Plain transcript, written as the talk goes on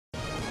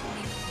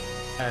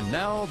And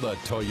now the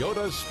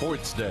Toyota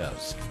Sports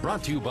Desk,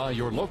 brought to you by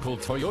your local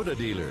Toyota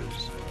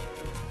dealers.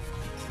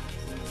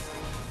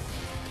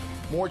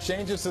 More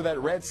changes to that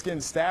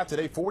Redskins staff.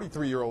 Today,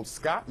 43-year-old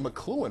Scott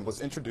McCloughan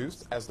was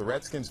introduced as the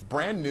Redskins'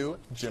 brand new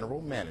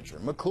general manager.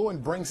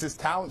 McCloughan brings his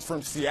talents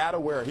from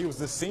Seattle, where he was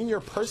the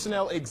senior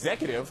personnel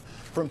executive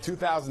from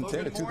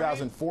 2010 to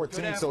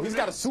 2014. So he's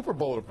got a Super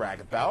Bowl to brag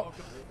about.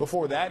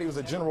 Before that, he was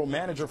a general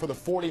manager for the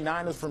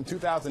 49ers from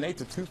 2008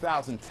 to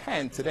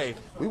 2010. Today,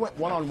 we went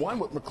one-on-one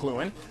with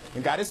McCloughan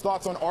and got his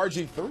thoughts on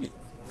RG3.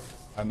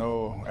 I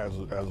know as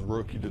a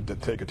rookie to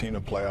take a team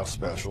to playoff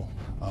special.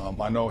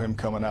 I know him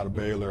coming out of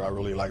Baylor. I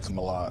really liked him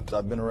a lot.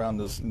 I've been around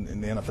this in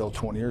the NFL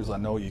 20 years. I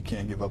know you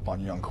can't give up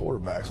on young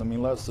quarterbacks. I mean,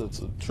 unless it's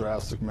a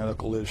drastic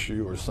medical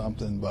issue or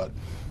something, but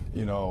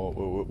you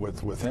know,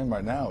 with him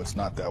right now, it's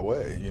not that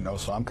way, you know,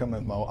 so I'm coming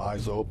with my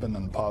eyes open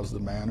in a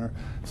positive manner.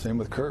 Same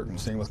with Kirk and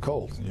same with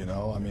Colt, you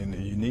know. I mean,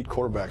 you need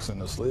quarterbacks in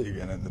this league,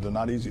 and they're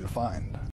not easy to find.